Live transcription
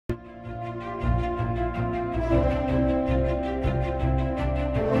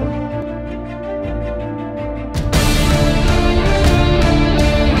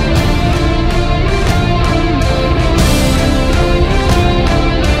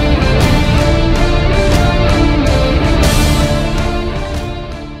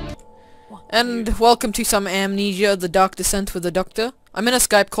and welcome to some Amnesia, the Dark Descent with the Doctor. I'm in a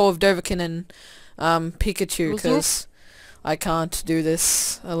Skype call with Doverkin and Pikachu, because I can't do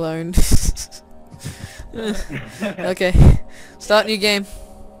this alone. Okay, start new game.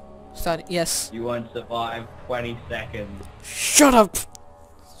 Start, yes. You won't survive 20 seconds. Shut up!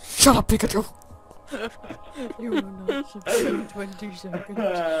 Shut up, Pikachu! You will not survive 20 seconds.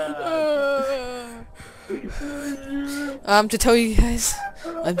 To tell you guys,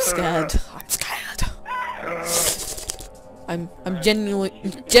 I'm scared. I'm scared. I'm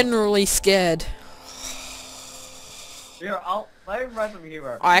generally scared. Here, let me run from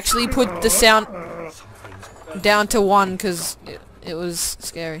here. I actually put the sound down to 1 because it was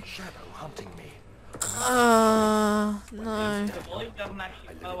scary. No. The volume doesn't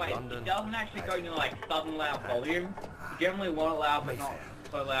actually, by the way, it doesn't actually go into like sudden loud volume. You generally want it loud, but not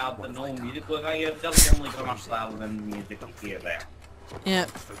so loud that normal music will go. It doesn't generally go much louder than the music you hear there. Yeah.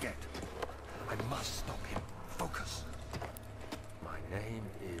 Forget. I must stop him. Focus. My name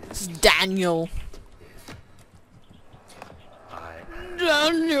is Daniel.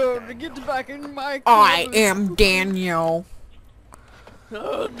 Daniel, get back in my I am Daniel.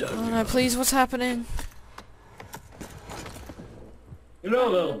 Oh no, please, what's happening?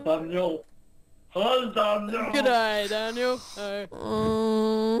 Hello, Daniel. Hello, Daniel. Good day, Daniel. I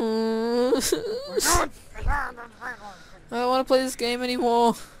don't want to play this game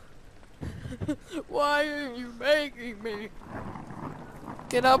anymore. Why are you making me?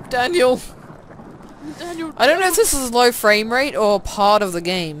 Get up, Daniel. Daniel, I don't know if this is low frame rate or part of the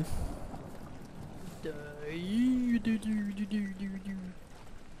game.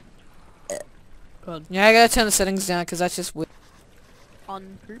 Yeah, I gotta turn the settings down because that's just weird.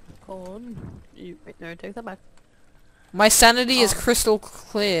 On poop corn. You wait, no, take that back. My sanity is crystal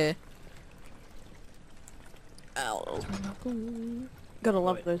clear. Ow. Gotta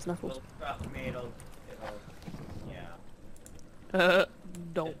love those knuckles. Trust me, yeah.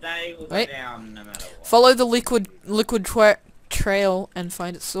 Don't. They will go Wait. down no matter what. Follow the liquid trail and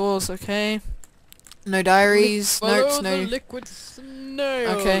find its source. Okay. No diaries, notes, Follow no. the liquid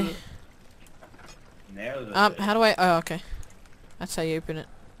snail. Okay. Nails are How do I? Oh, okay. That's how you open it.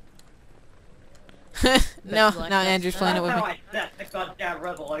 No, like now that. Andrew's playing it with That's me. how I set the goddamn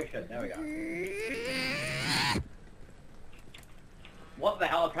resolution. There we go. What the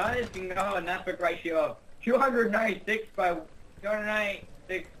hell? Alternatives can go an aspect ratio of 296 by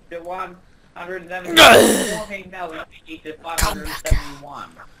 296 to 170 14,080 to 571.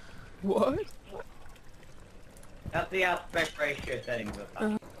 What? That's the aspect ratio settings of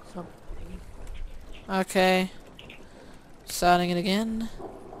that. Something. Okay. Starting it again.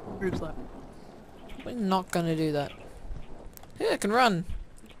 Group slap. We're not gonna do that. Yeah, I can run.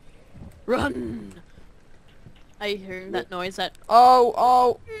 Run! Are you hearing that noise? That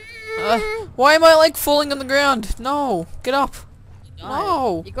Oh. Why am I like falling on the ground? No. Get up.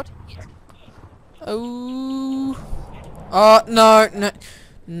 No. You got to hit. Oh.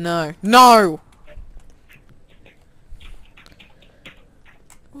 No.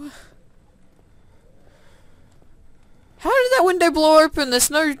 How did that window blow open?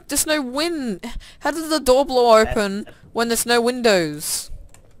 There's no wind. How did the door blow open when there's no windows?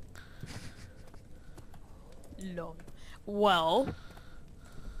 Lol. Well,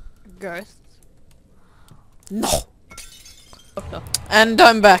 ghosts. No. Doctor. And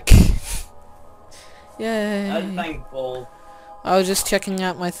I'm back. I'm Yay. thankful. I was just checking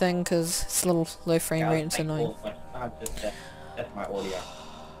out my thing because it's a little low frame rate and it's annoying. That's my audio.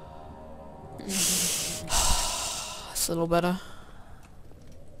 It's a little better.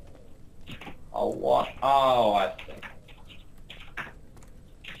 Oh, what? Oh, I see.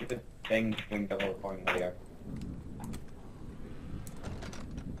 Stupid thing swing double recording audio.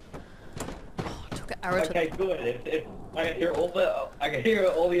 Took an arrow to Okay, good. If I can hear all the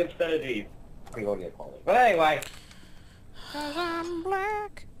obscenities. The audio quality. But anyway. 'Cause I'm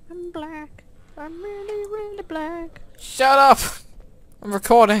black. I'm black. I'm really, really black. Shut up! I'm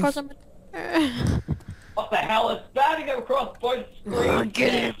recording. 'Cause I'm What the hell is batting across both screens?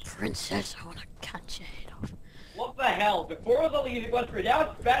 Get it, princess. I wanna cut your head off. What the hell? Before it was only using one screen, now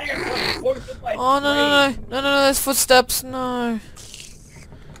it's batting across both of my Oh no, there's footsteps, no.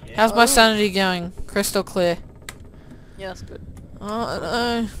 Yeah. How's my sanity going? Crystal clear. Yeah, that's good. Oh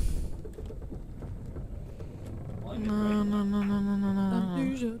no.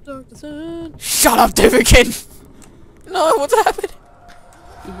 No. Shut up, Divikin! No, what's happening?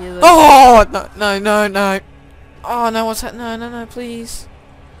 You hear that? Oh, no. Oh no, what's that? No, please.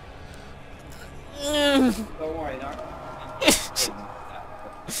 Don't worry, it's not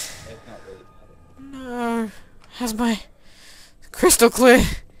really No. How's my crystal clear?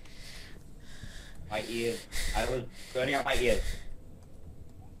 My ears. I was burning out my ears.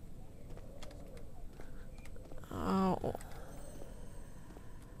 Oh.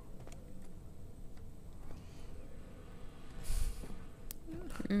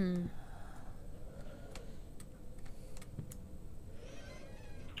 Mm.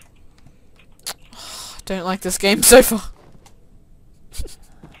 I don't like this game so far.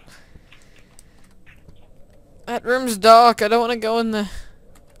 That room's dark. I don't want to go in there.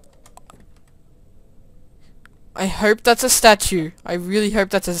 I hope that's a statue. I really hope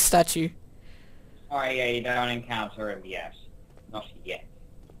that's a statue. Oh yeah, you don't encounter him yet. Not yet.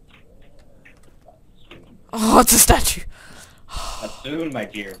 Oh, it's a statue. But soon, my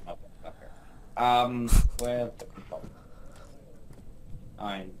dear motherfucker. Where's the control?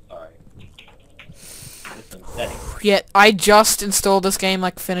 I'm sorry. System settings. Yeah, I just installed this game,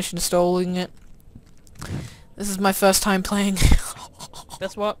 like finished installing it. This is my first time playing.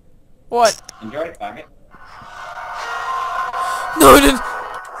 Guess what? What? Enjoy it, faggot. No, no,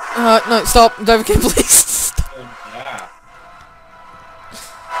 no, stop, Doverkin, please. Yeah.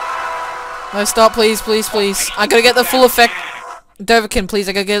 No, stop, please, please, please. I gotta get the full effect. Doverkin, please,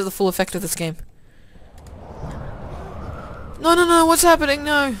 I gotta get the full effect of this game. No, no, no, what's happening?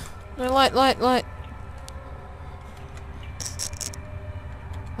 No. No, light, light, light.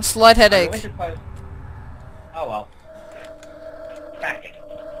 A slight headache. Oh well. Back it.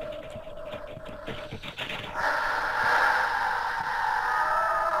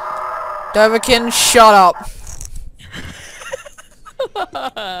 Doverkin, shut up.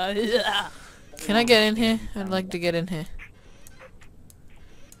 Can I get in here? I'd like to get in here.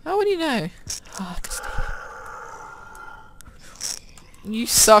 How would you know? Oh, you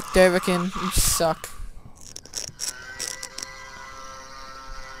suck, Doverkin. You suck.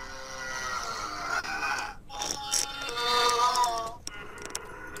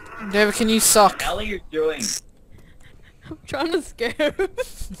 Doverkin, you suck. What the hell are you doing? I'm trying to scare him.